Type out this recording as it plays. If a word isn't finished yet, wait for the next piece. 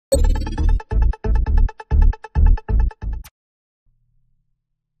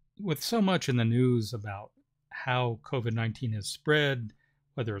with so much in the news about how COVID-19 is spread,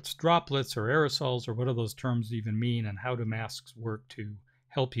 whether it's droplets or aerosols or what do those terms even mean and how do masks work to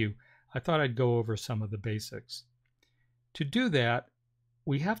help you, I thought I'd go over some of the basics. To do that,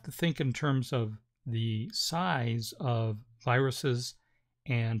 we have to think in terms of the size of viruses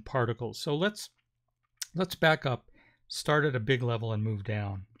and particles. So let's back up, start at a big level and move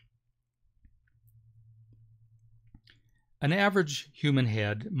down. An average human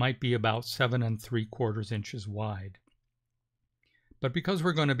head might be about 7 3/4 inches wide. But because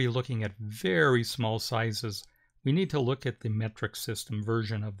we're going to be looking at very small sizes, we need to look at the metric system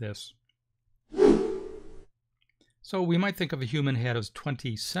version of this. So we might think of a human head as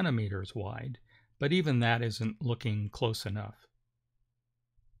 20 centimeters wide, but even that isn't looking close enough.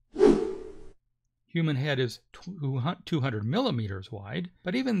 Human head is 200 millimeters wide,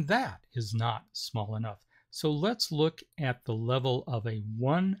 but even that is not small enough. So let's look at the level of a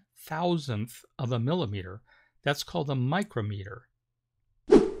 1/1000th of a millimeter. That's called a micrometer.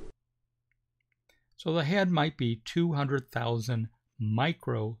 So the head might be 200,000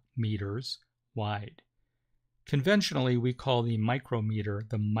 micrometers wide. Conventionally, we call the micrometer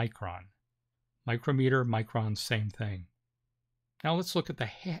the micron. Micrometer, micron, same thing. Now let's look at the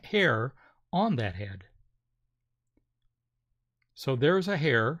hair on that head. So there's a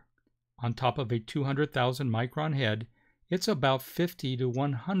hair on top of a 200,000 micron head. It's about 50 to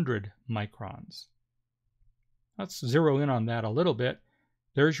 100 microns. Let's zero in on that a little bit.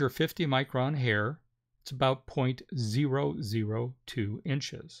 There's your 50 micron hair. It's about 0.002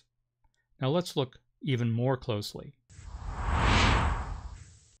 inches. Now let's look even more closely.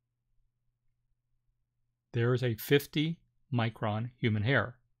 There's a 50 micron human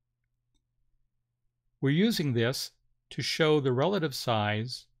hair. We're using this to show the relative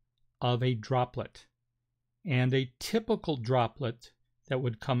size of a droplet. And a typical droplet that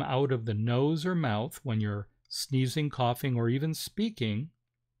would come out of the nose or mouth when you're sneezing, coughing, or even speaking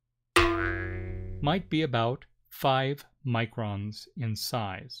might be about 5 microns in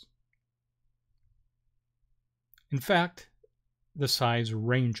size. In fact, the size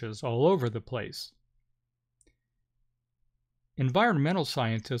ranges all over the place. Environmental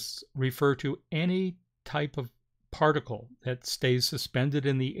scientists refer to any type of particle that stays suspended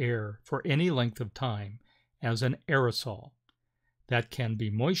in the air for any length of time as an aerosol. That can be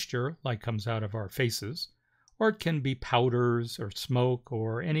moisture, like comes out of our faces, or it can be powders or smoke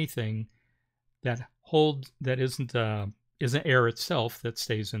or anything that isn't air itself that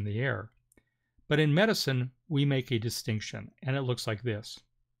stays in the air. But in medicine, we make a distinction, and it looks like this.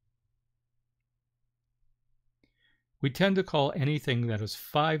 We tend to call anything that is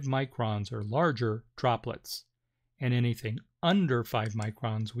 5 microns or larger droplets, and anything under 5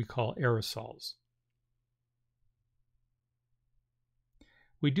 microns we call aerosols.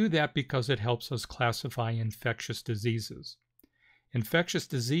 We do that because it helps us classify infectious diseases. Infectious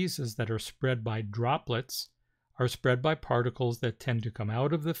diseases that are spread by droplets are spread by particles that tend to come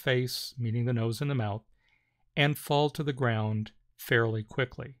out of the face, meaning the nose and the mouth, and fall to the ground fairly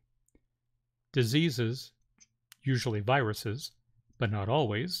quickly. Diseases, usually viruses, but not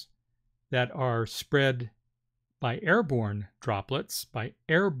always, that are spread by airborne droplets, by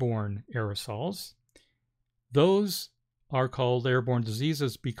airborne aerosols, those are called airborne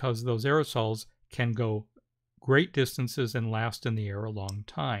diseases because those aerosols can go great distances and last in the air a long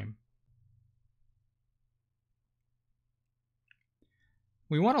time.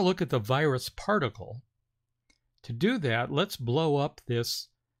 We want to look at the virus particle. To do that, let's blow up this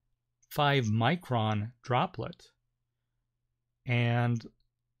 5 micron droplet. And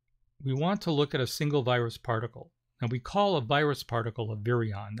we want to look at a single virus particle. Now we call a virus particle a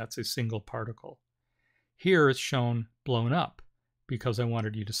virion. That's a single particle. Here it's shown blown up because I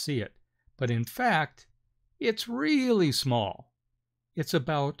wanted you to see it. But in fact, it's really small. It's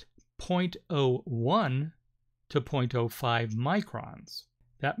about 0.01 to 0.05 microns.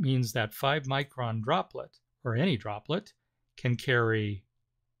 That means that 5 micron droplet, or any droplet, can carry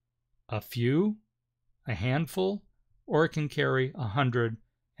a few, a handful, or it can carry 100,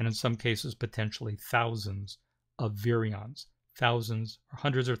 and in some cases potentially thousands of virions, thousands or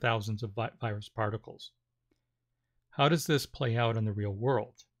hundreds or thousands of virus particles. How does this play out in the real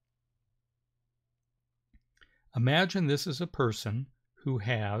world? Imagine this is a person who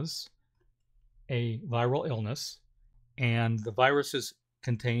has a viral illness, and the virus is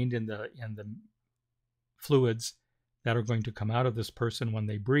contained in the fluids that are going to come out of this person when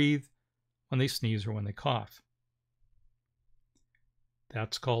they breathe, when they sneeze, or when they cough.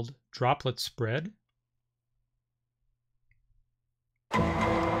 That's called droplet spread.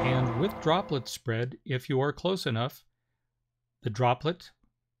 And with droplet spread, if you are close enough, the droplet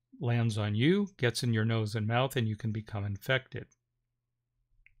lands on you, gets in your nose and mouth, and you can become infected.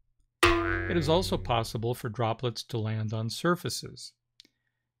 It is also possible for droplets to land on surfaces.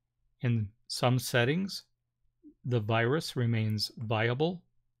 In some settings, the virus remains viable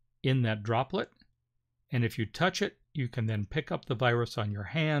in that droplet, and if you touch it, you can then pick up the virus on your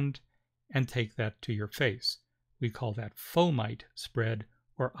hand and take that to your face. We call that fomite spread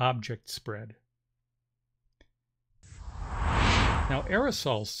or object spread. Now,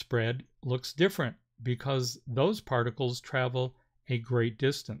 aerosol spread looks different because those particles travel a great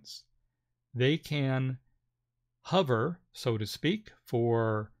distance. They can hover, so to speak,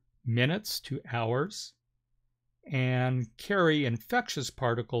 for minutes to hours and carry infectious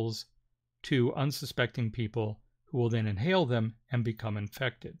particles to unsuspecting people who will then inhale them and become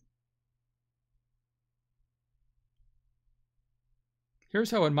infected.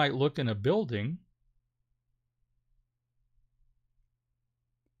 Here's how it might look in a building.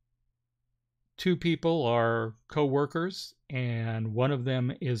 Two people are co-workers, and one of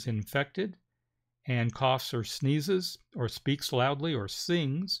them is infected and coughs or sneezes or speaks loudly or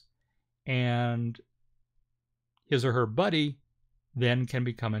sings, and his or her buddy then can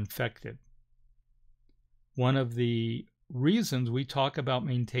become infected. One of the reasons we talk about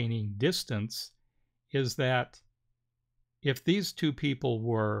maintaining distance is that if these two people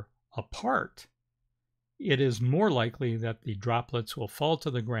were apart, it is more likely that the droplets will fall to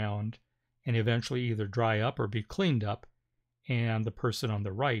the ground and eventually either dry up or be cleaned up, and the person on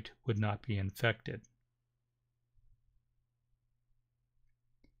the right would not be infected.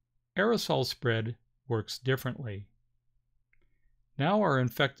 Aerosol spread works differently. Now our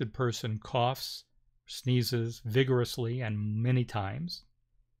infected person coughs, sneezes vigorously and many times.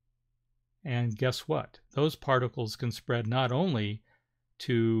 And guess what? Those particles can spread not only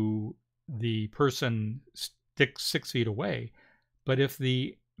to the person 6 feet away, but if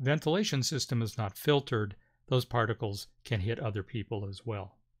the ventilation system is not filtered, those particles can hit other people as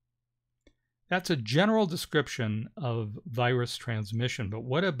well. That's a general description of virus transmission, but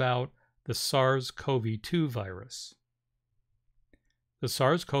what about the SARS-CoV-2 virus? The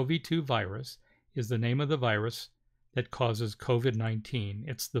SARS-CoV-2 virus is the name of the virus that causes COVID-19.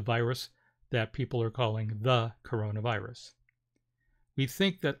 It's the virus that people are calling the coronavirus. We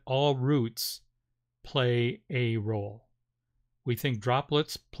think that all routes play a role. We think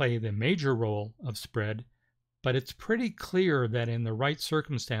droplets play the major role of spread, but it's pretty clear that in the right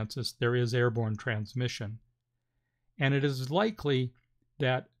circumstances there is airborne transmission. And it is likely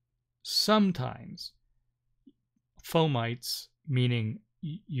that sometimes fomites, meaning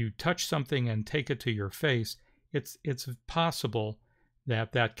you touch something and take it to your face, it's possible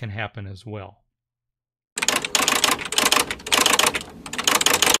that that can happen as well.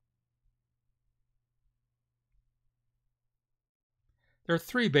 There are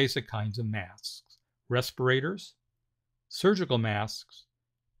three basic kinds of masks: respirators, surgical masks,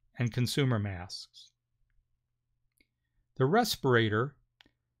 and consumer masks. The respirator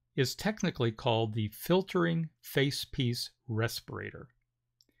is technically called the filtering facepiece respirator.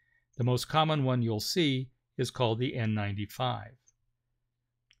 The most common one you'll see is called the N95.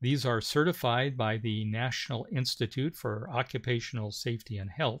 These are certified by the National Institute for Occupational Safety and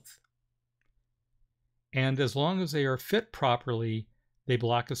Health. And as long as they are fit properly, they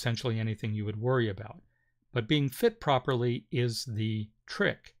block essentially anything you would worry about. But being fit properly is the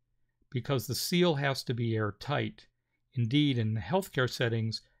trick, because the seal has to be airtight. Indeed, in healthcare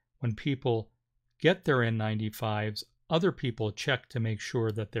settings, when people get their N95s, other people check to make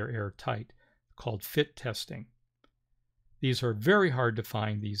sure that they're airtight, called fit testing. These are very hard to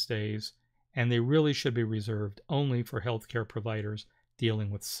find these days, and they really should be reserved only for healthcare providers dealing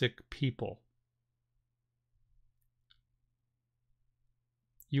with sick people.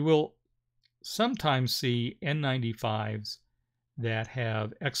 You will sometimes see N95s that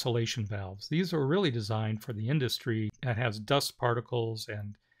have exhalation valves. These are really designed for the industry that has dust particles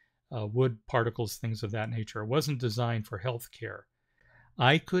and wood particles, things of that nature. It wasn't designed for healthcare.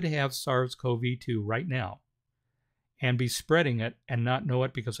 I could have SARS-CoV-2 right now and be spreading it and not know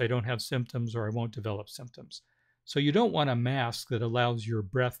it because I don't have symptoms or I won't develop symptoms. So you don't want a mask that allows your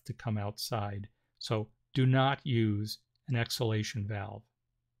breath to come outside. So do not use an exhalation valve.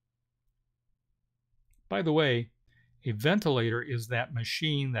 By the way, a ventilator is that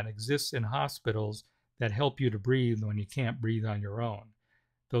machine that exists in hospitals that help you to breathe when you can't breathe on your own.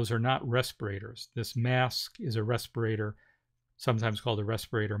 Those are not respirators. This mask is a respirator, sometimes called a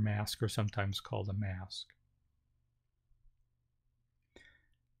respirator mask or sometimes called a mask.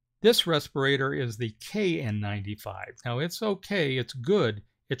 This respirator is the KN95. Now it's okay, it's good,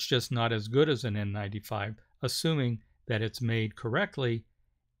 it's just not as good as an N95, assuming that it's made correctly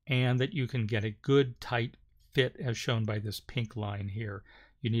and that you can get a good tight fit as shown by this pink line here.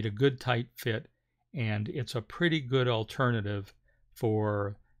 You need a good tight fit, and it's a pretty good alternative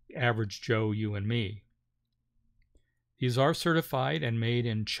for average Joe, you and me. These are certified and made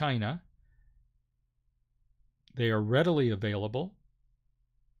in China. They are readily available.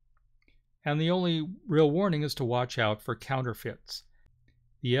 And the only real warning is to watch out for counterfeits.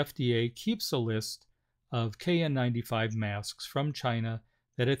 The FDA keeps a list of KN95 masks from China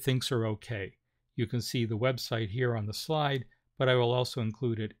that it thinks are okay. You can see the website here on the slide, but I will also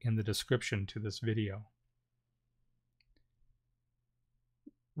include it in the description to this video.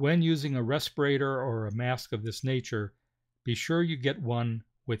 When using a respirator or a mask of this nature, be sure you get one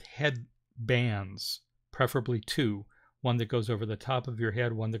with headbands, preferably two, one that goes over the top of your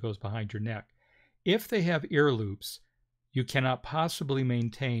head, one that goes behind your neck. If they have ear loops, you cannot possibly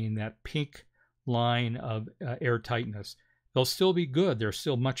maintain that pink line of air tightness. They'll still be good. They're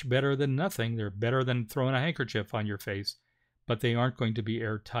still much better than nothing. They're better than throwing a handkerchief on your face, but they aren't going to be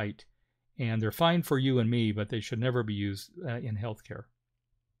airtight. And they're fine for you and me, but they should never be used in healthcare.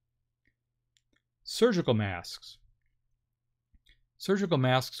 Surgical masks. Surgical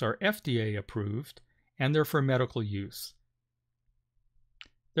masks are FDA approved, and they're for medical use.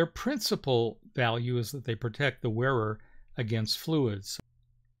 Their principal value is that they protect the wearer against fluids.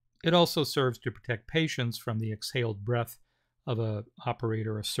 It also serves to protect patients from the exhaled breath of an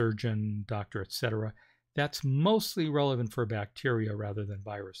operator, a surgeon, doctor, etc. That's mostly relevant for bacteria rather than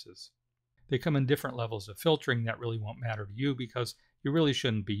viruses. They come in different levels of filtering. That really won't matter to you because you really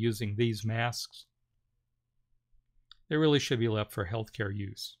shouldn't be using these masks. They really should be left for healthcare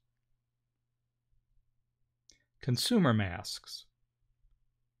use. Consumer masks.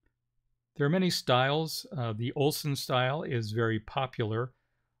 There are many styles. The Olsen style is very popular,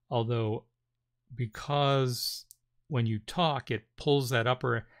 although because when you talk, it pulls that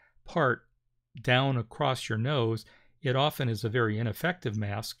upper part down across your nose, it often is a very ineffective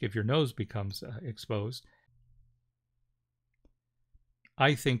mask if your nose becomes exposed.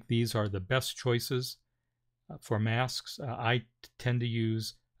 I think these are the best choices for masks. I tend to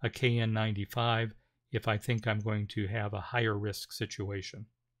use a KN95 if I think I'm going to have a higher risk situation.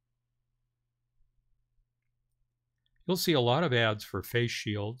 You'll see a lot of ads for face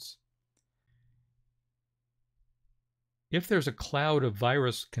shields. If there's a cloud of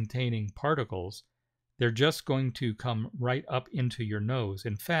virus-containing particles, they're just going to come right up into your nose.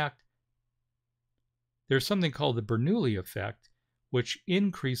 In fact, there's something called the Bernoulli effect, which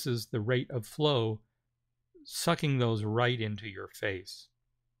increases the rate of flow, sucking those right into your face.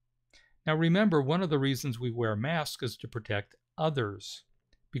 Now remember, one of the reasons we wear masks is to protect others,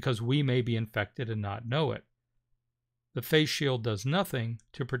 because we may be infected and not know it. The face shield does nothing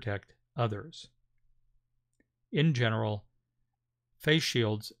to protect others. In general, face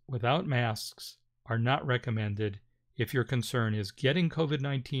shields without masks are not recommended if your concern is getting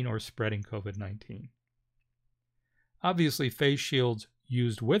COVID-19 or spreading COVID-19. Obviously, face shields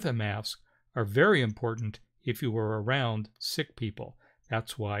used with a mask are very important if you are around sick people.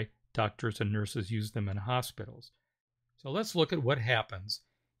 That's why doctors and nurses use them in hospitals. So let's look at what happens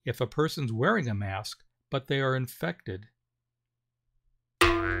if a person's wearing a mask but they are infected.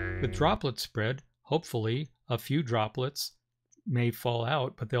 With droplet spread, hopefully a few droplets may fall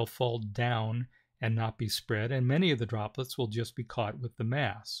out, but they'll fall down and not be spread, and many of the droplets will just be caught with the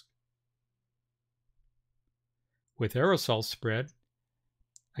mask. With aerosol spread,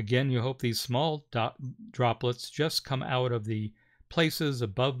 again, you hope these small droplets just come out of the places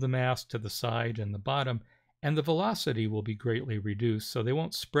above the mask to the side and the bottom, and the velocity will be greatly reduced, so they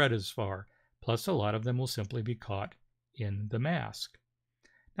won't spread as far. Plus, a lot of them will simply be caught in the mask.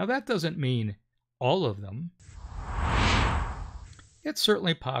 Now, that doesn't mean all of them. It's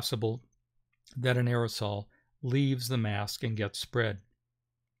certainly possible that an aerosol leaves the mask and gets spread,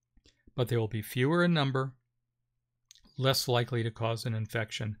 but they will be fewer in number, less likely to cause an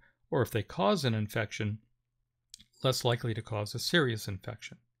infection, or if they cause an infection, less likely to cause a serious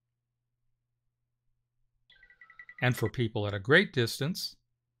infection. And for people at a great distance,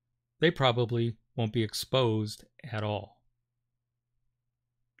 they probably won't be exposed at all.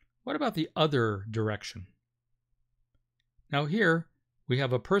 What about the other direction? Now here, we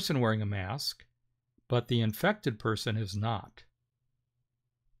have a person wearing a mask, but the infected person is not.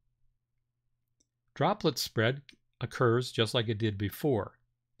 Droplet spread occurs just like it did before.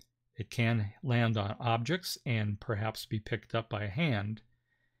 It can land on objects and perhaps be picked up by a hand,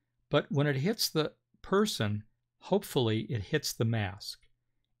 but when it hits the person, hopefully it hits the mask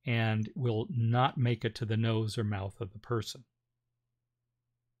and will not make it to the nose or mouth of the person.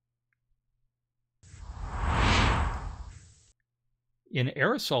 In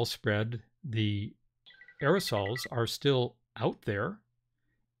aerosol spread, the aerosols are still out there,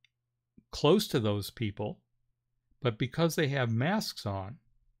 close to those people, but because they have masks on,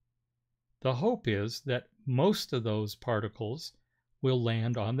 the hope is that most of those particles will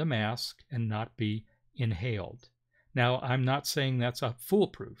land on the mask and not be inhaled. Now, I'm not saying that's a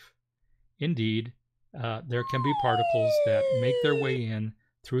foolproof. Indeed, there can be particles that make their way in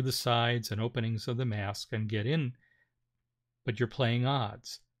through the sides and openings of the mask and get in, but you're playing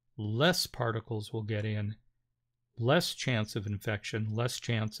odds. Less particles will get in, less chance of infection, less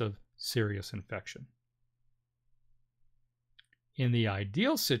chance of serious infection. In the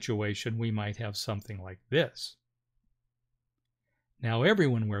ideal situation, we might have something like this. Now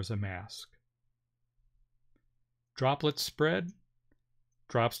everyone wears a mask. Droplets spread,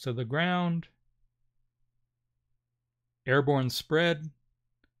 drops to the ground, airborne spread,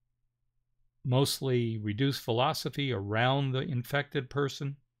 mostly reduced velocity around the infected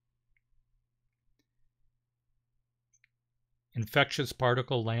person. Infectious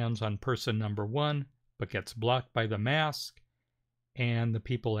particle lands on person number 1, but gets blocked by the mask, and the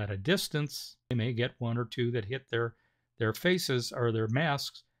people at a distance, they may get 1 or 2 that hit their faces or their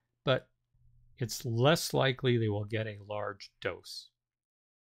masks, but it's less likely they will get a large dose.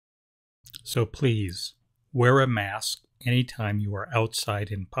 So please, wear a mask anytime you are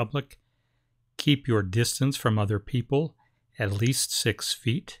outside in public. Keep your distance from other people at least 6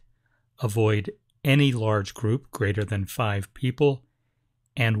 feet. Avoid any large group greater than 5 people.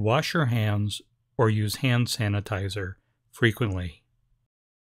 And wash your hands or use hand sanitizer frequently.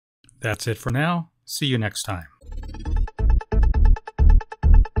 That's it for now. See you next time.